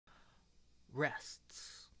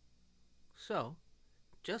rests. So,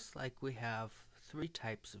 just like we have three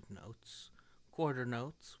types of notes, quarter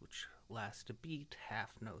notes, which last a beat,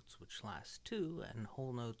 half notes, which last 2, and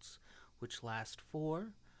whole notes, which last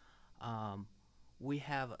 4, we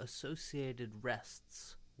have associated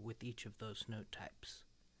rests with each of those note types.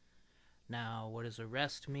 Now, what does a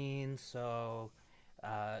rest mean? So,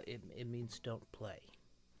 it means don't play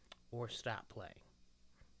or stop playing.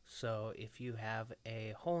 So if you have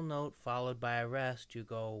a whole note followed by a rest, you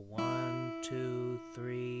go 1, 2,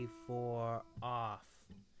 3, 4, off.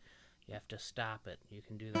 You have to stop it. You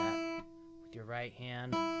can do that with your right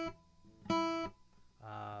hand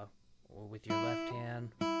or with your left hand.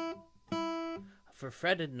 For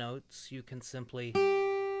fretted notes, you can simply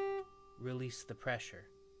release the pressure.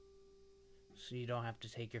 So you don't have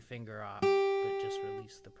to take your finger off, but just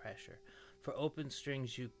release the pressure. For open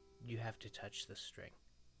strings, you have to touch the string.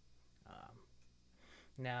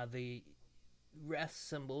 Now the rest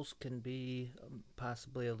symbols can be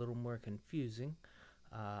possibly a little more confusing,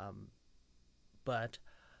 but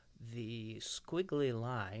the squiggly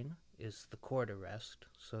line is the quarter rest,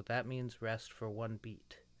 so that means rest for 1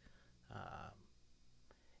 beat.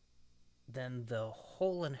 Then the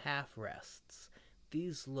whole and half rests,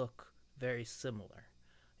 these look very similar.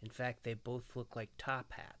 In fact, they both look like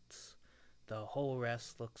top hats. The whole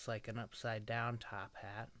rest looks like an upside down top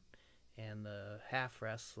hat, and the half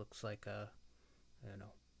rest looks like a,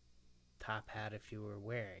 top hat if you were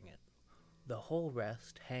wearing it. The whole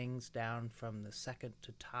rest hangs down from the second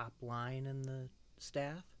to top line in the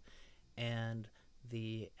staff, and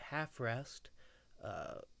the half rest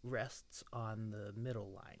rests on the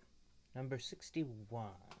middle line. Number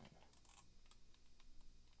 61.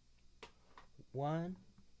 1,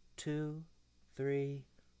 2, 3,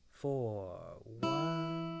 4.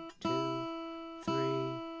 1, 2,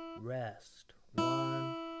 3, rest.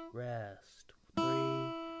 1, rest.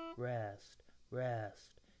 3, rest.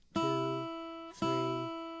 Rest. 2, 3,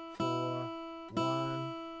 4.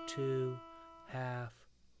 1, 2, half,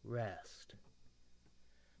 rest.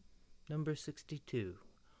 Number 62.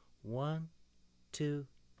 1, 2,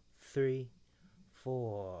 3,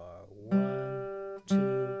 4. 1,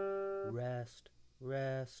 2, rest,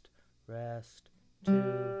 rest, rest. 2,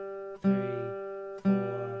 3,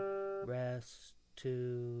 4, rest.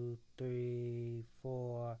 2, 3,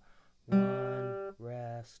 4, 1,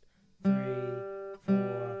 rest. 3,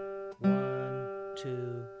 4, 1,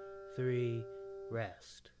 2, 3,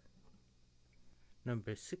 rest.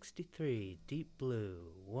 Number 63, deep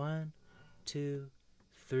blue. 1, 2,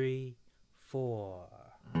 3, 4.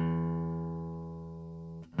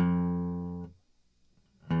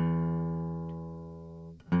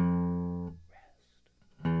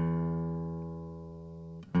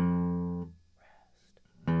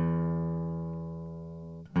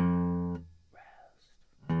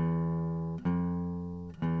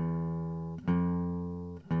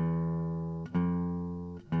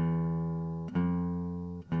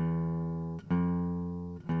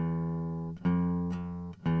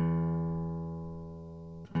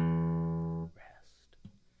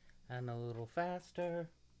 And a little faster.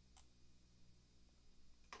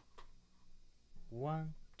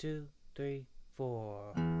 1, 2, 3,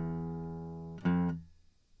 4.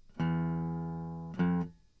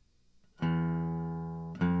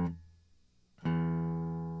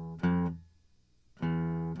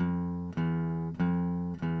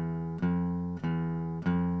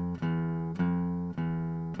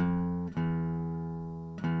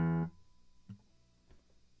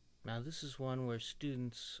 Now this is one where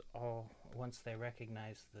students once they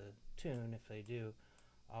recognize the tune, if they do,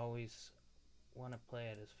 always want to play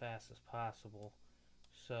it as fast as possible.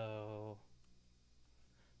 So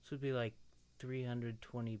this would be like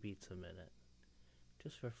 320 beats a minute,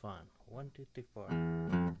 just for fun. 1, 2, 3, 4.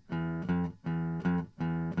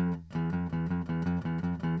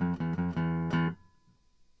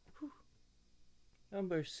 Whew.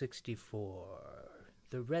 Number 64,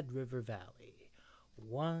 the Red River Valley.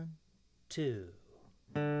 1, 2.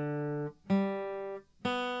 1,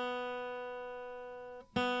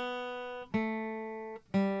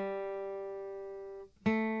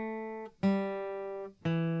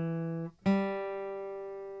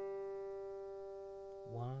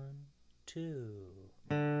 2.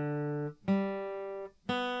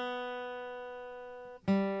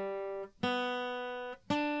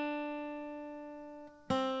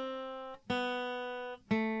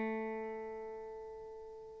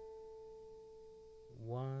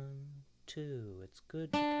 1, 2. It's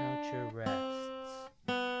good to count your rests,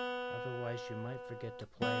 otherwise you might forget to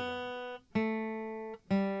play them.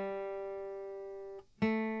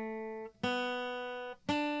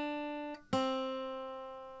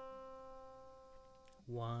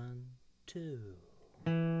 1, 2.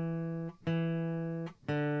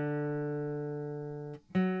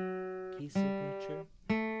 Key signature.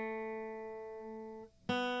 2,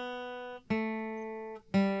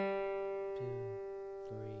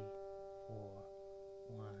 3, 4,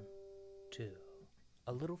 1, 2.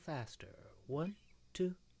 A little faster. 1,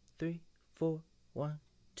 2, 3, 4, 1,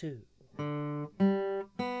 2. 1,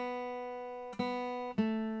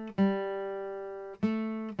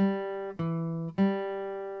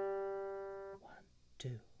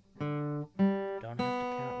 2. Don't have to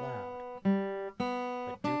count loud,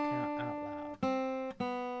 but do count out loud,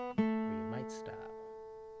 or you might stop.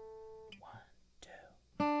 1, 2.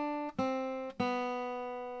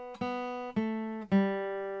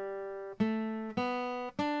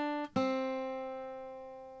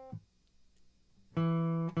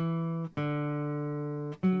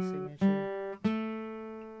 Key signature.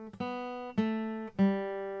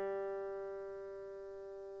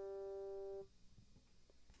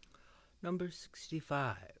 Number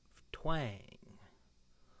 65, twang.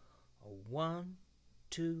 1,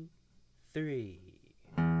 2, 3.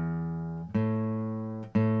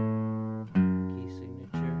 Key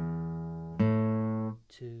signature.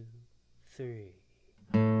 2, 3.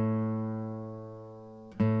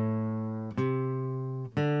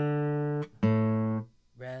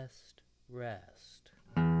 Rest, rest.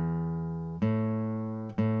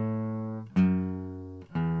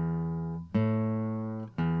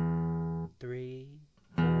 3,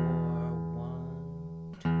 4, 1,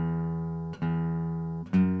 2.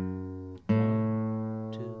 1,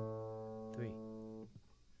 2, 3.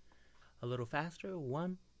 A little faster.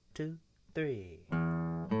 1, 2, 3.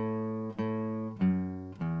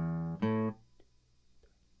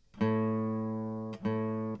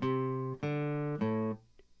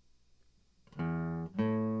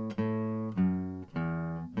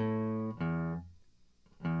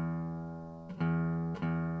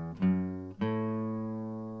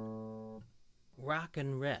 Rock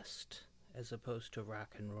and rest as opposed to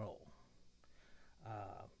rock and roll.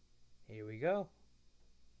 Here we go.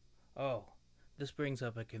 Oh, this brings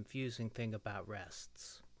up a confusing thing about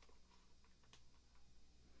rests.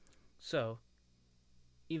 So,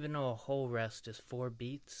 even though a whole rest is 4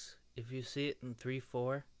 beats, if you see it in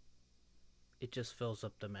 3/4, it just fills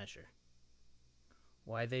up the measure.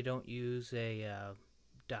 Why they don't use a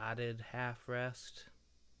dotted half rest?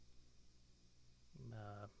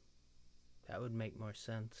 That would make more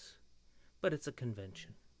sense, but it's a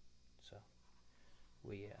convention, so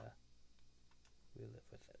we live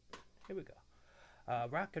with it. Here we go.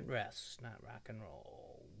 Rock and rest, not rock and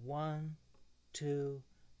roll. 1, 2,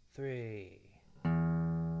 3.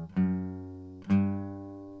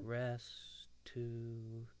 Rest,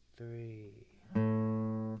 2, 3.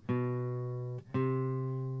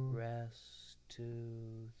 Rest,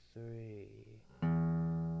 2, 3.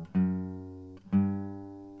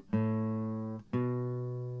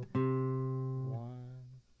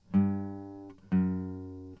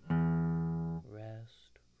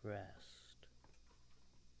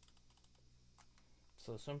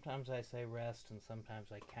 So sometimes I say rest and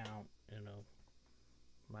sometimes I count, you know.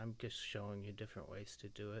 I'm just showing you different ways to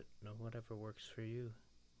do it. Whatever works for you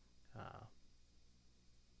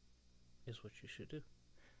is what you should do.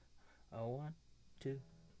 1, 2,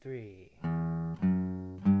 3.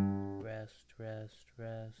 Rest, rest,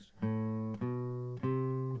 rest.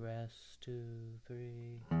 Rest, 2,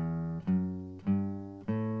 3.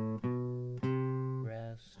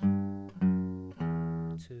 Rest,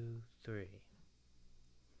 2, 3.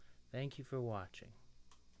 Thank you for watching,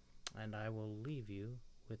 and I will leave you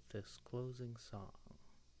with this closing song.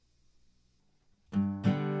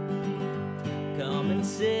 Come and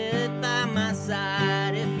sit by my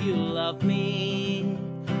side if you love me.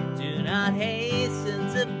 Do not hasten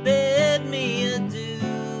to bid me adieu,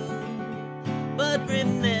 but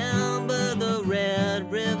remember the Red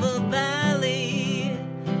River Valley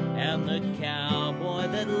and the cowboy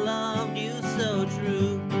that loved you so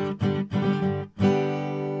true.